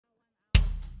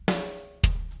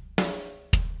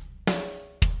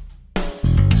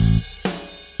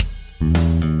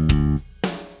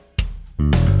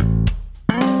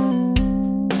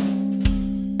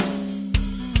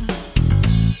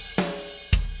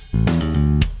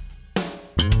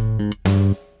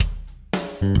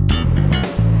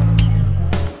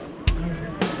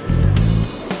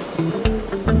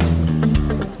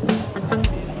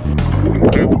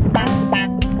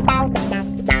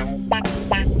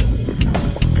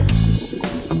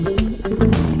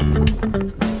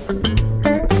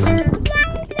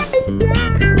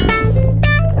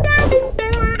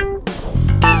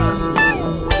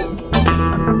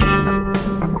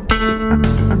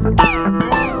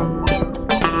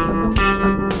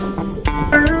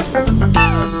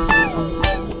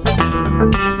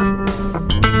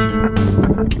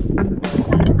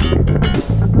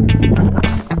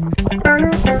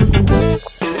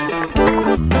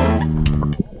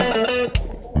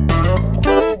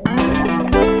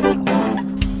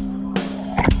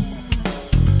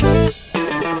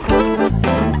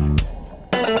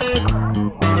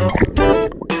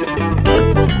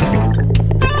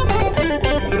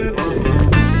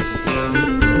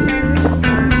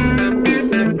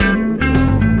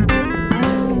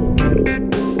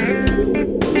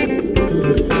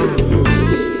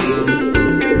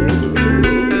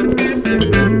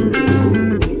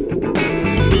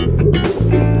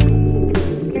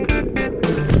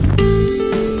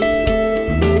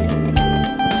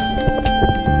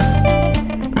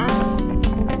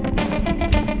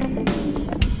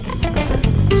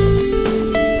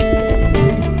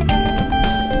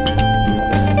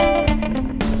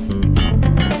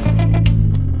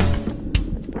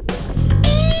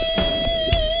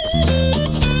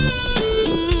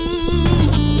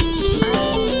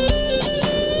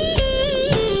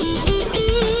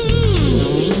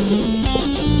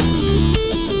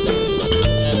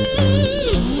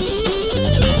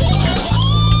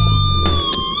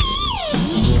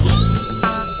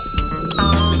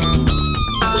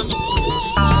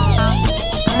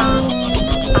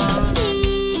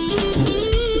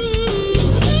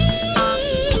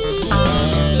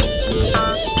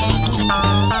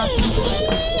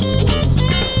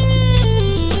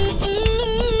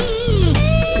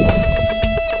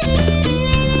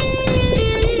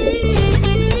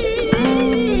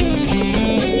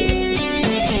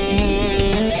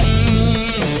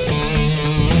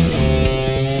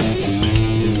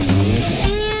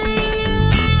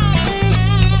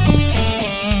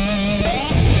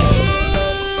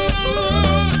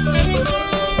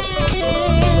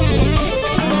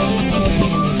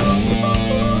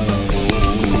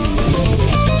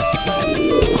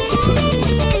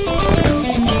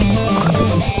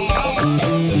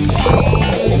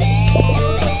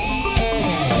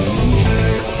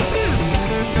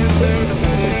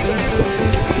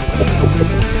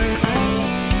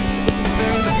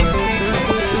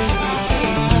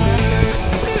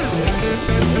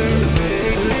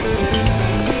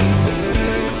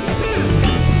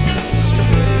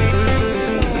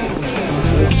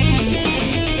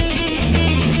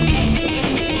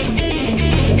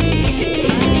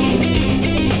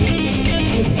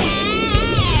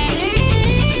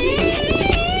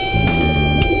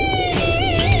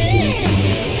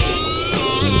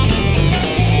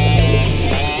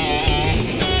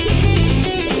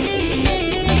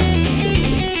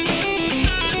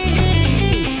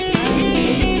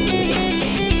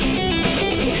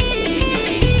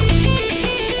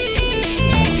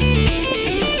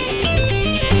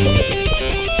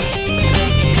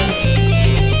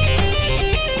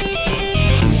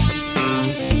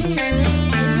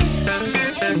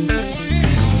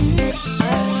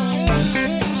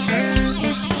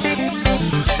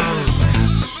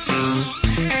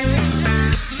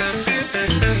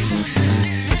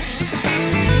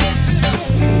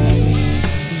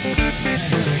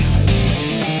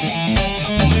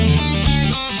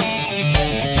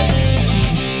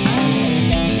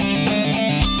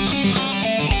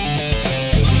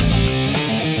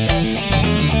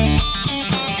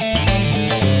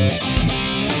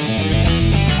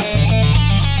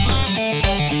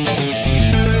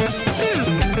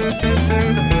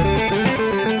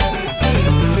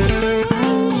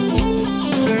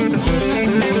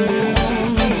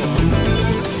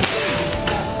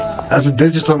As a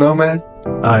digital nomad,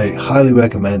 I highly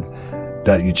recommend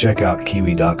that you check out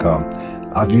Kiwi.com.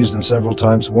 I've used them several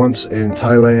times, once in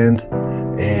Thailand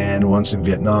and once in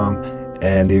Vietnam,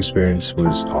 and the experience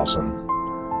was awesome.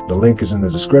 The link is in the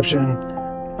description.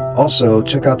 Also,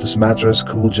 check out this mattress,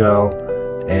 Cool Gel,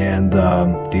 and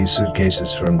these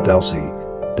suitcases from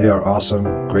Delcy. They are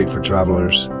awesome, great for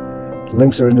travelers.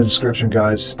 Links are in the description,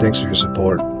 guys. Thanks for your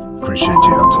support. Appreciate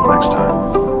you. Until next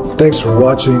time. Thanks for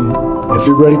watching. If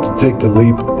you're ready to take the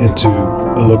leap into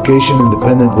a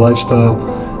location-independent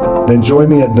lifestyle, then join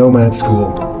me at Nomad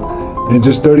School. In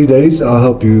just 30 days, I'll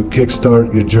help you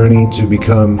kickstart your journey to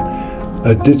become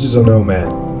a digital nomad.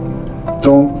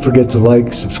 Don't forget to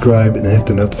like, subscribe, and hit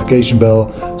the notification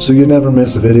bell so you never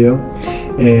miss a video.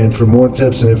 And for more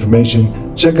tips and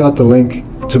information, check out the link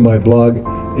to my blog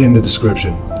in the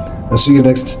description. I'll see you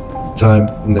next time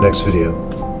in the next video.